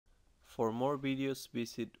For more videos,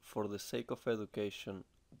 visit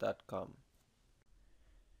forthesakeofeducation.com.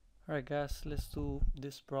 Alright guys, let's do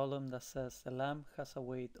this problem that says the lamp has a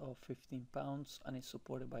weight of 15 pounds and is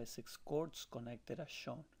supported by 6 cords connected as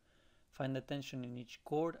shown. Find the tension in each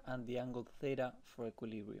cord and the angle theta for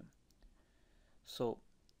equilibrium. So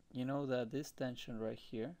you know that this tension right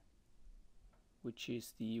here, which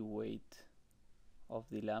is the weight of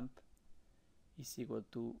the lamp, is equal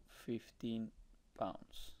to 15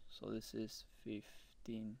 pounds. So this is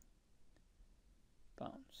 15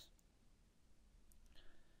 pounds.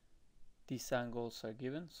 These angles are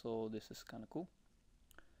given, so this is kind of cool.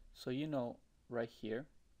 So you know right here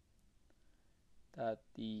that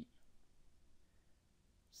the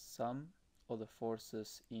sum of the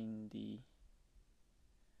forces in the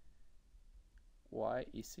y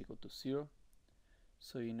is equal to 0.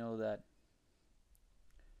 So you know that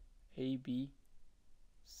AB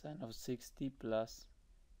sine of 60 plus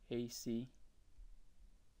AC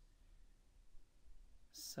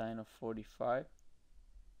sine of 45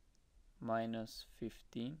 minus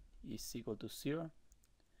 15 is equal to 0.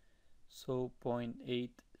 So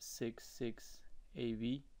 0.866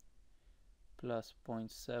 AB plus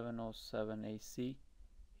 0.707 AC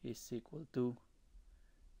is equal to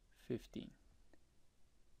 15.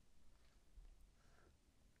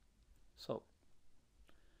 So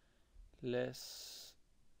let's,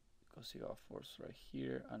 because you got a force right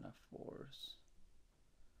here and a force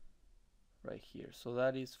right here. So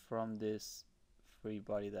that is from this free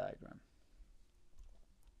body diagram.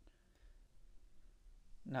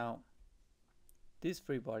 Now, this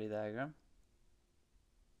free body diagram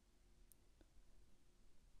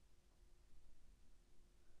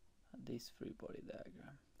and this free body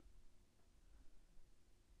diagram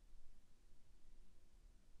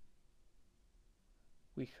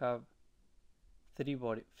we have three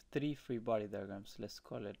free body diagrams. Let's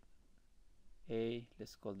call it A,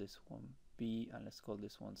 let's call this one B, and let's call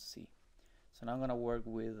this one C. So now I'm going to work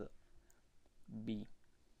with B.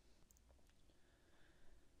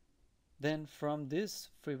 Then from this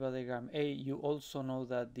free body diagram A, you also know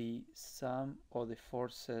that the sum of the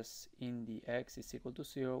forces in the X is equal to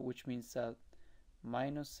 0, which means that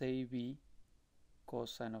minus AB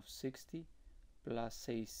cosine of 60 plus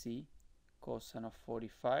AC cosine of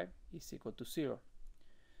 45 is equal to 0.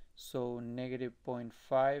 So negative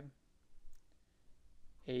 0.5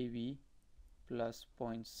 AB plus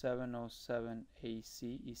 0.707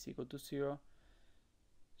 AC is equal to 0.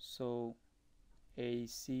 So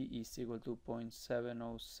AC is equal to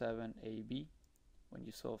 0.707 AB when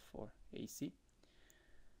you solve for AC.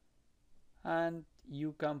 And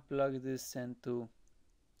you can plug this into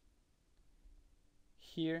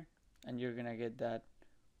here and you're gonna get that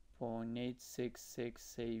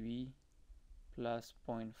 0.866 AB plus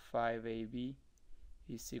 0.5 AB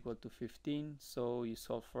is equal to 15. So you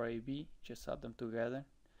solve for AB, just add them together,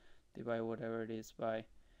 divide whatever it is by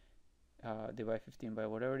divide 15 by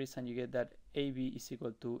whatever it is, and you get that AB is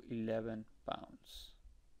equal to 11 pounds.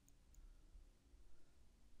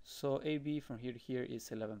 So AB from here to here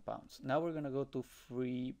is 11 pounds. Now we're going to go to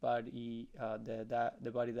free body,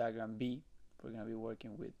 the body diagram B. We're going to be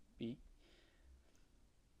working with B.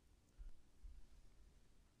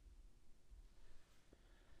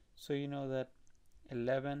 So you know that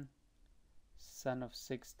 11 sine of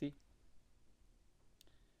 60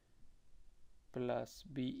 plus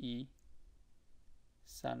BE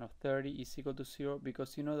sine of 30 is equal to 0,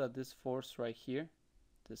 because you know that this force right here,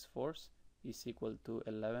 this force is equal to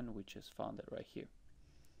 11, which is founded right here.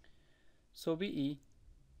 So BE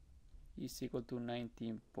is equal to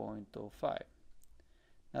 19.05.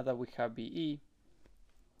 Now that we have BE,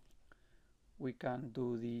 we can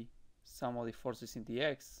do the sum of the forces in the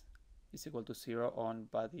X is equal to 0 on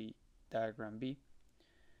body diagram B,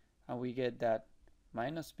 and we get that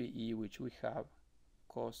minus BE, which we have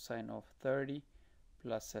cosine of 30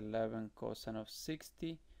 plus 11 cosine of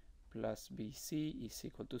 60 plus BC is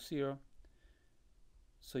equal to 0.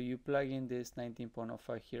 So you plug in this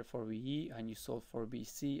 19.05 here for BE and you solve for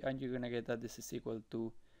BC, and you're gonna get that this is equal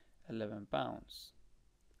to 11 pounds.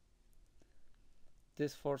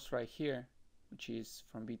 This force right here, which is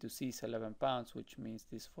from B to C, is 11 pounds, which means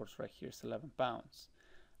this force right here is 11 pounds.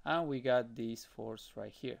 And we got this force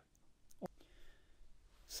right here.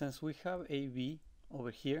 Since we have AB over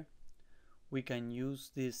here, we can use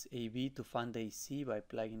this AB to find AC by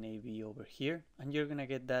plugging AB over here, and you're gonna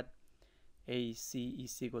get that AC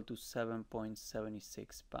is equal to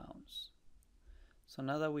 7.76 pounds. So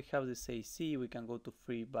now that we have this AC, we can go to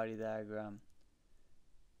free body diagram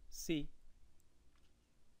C,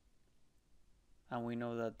 and we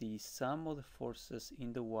know that the sum of the forces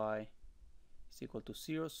in the Y is equal to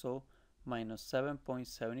 0, so minus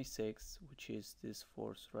 7.76, which is this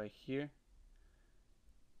force right here,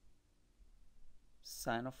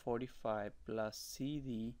 sine of 45 plus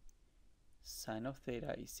CD sine of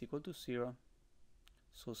theta is equal to 0.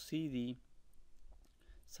 So CD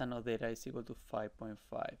sine of theta is equal to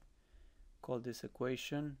 5.5. Call this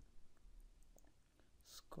equation,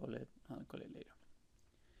 I'll call it later.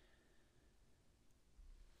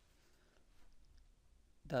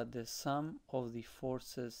 That the sum of the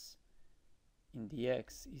forces in the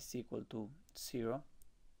X is equal to 0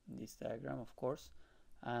 in this diagram, of course,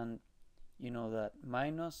 and you know that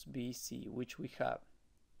minus BC, which we have,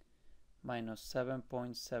 minus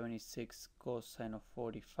 7.76 cosine of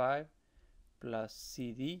 45 plus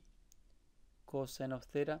CD cosine of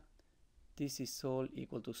theta, this is all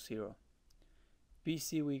equal to 0.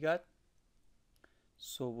 BC we got,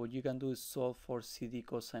 so what you can do is solve for CD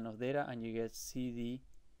cosine of theta, and you get CD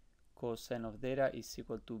cosine of theta is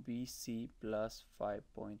equal to BC plus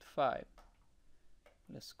 5.5.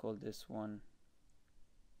 Let's call this one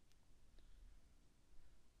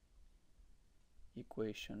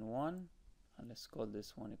equation 1, and let's call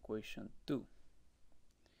this one equation 2.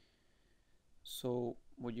 So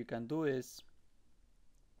what you can do is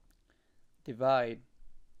divide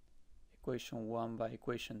equation 1 by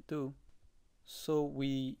equation 2. So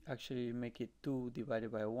we actually make it 2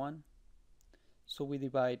 divided by 1. So we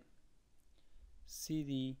divide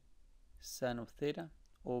CD sine of theta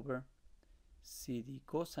over CD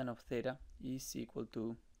cosine of theta is equal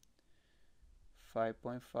to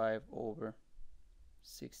 5.5 over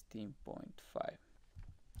 16.5.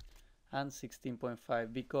 And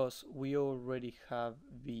 16.5, because we already have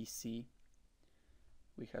BC,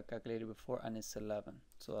 we have calculated before, and it's 11.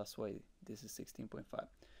 So that's why this is 16.5.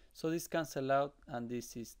 So this cancel out, and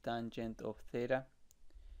this is tangent of theta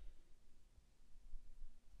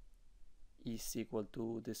is equal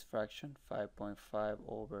to this fraction, 5.5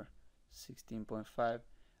 over 16.5,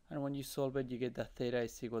 and when you solve it, you get that theta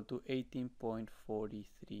is equal to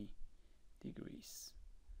 18.43 degrees.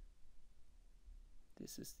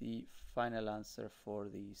 This is the final answer for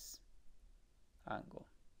this angle.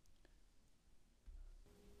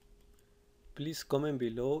 Please comment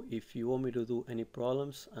below if you want me to do any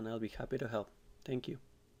problems, and I'll be happy to help. Thank you.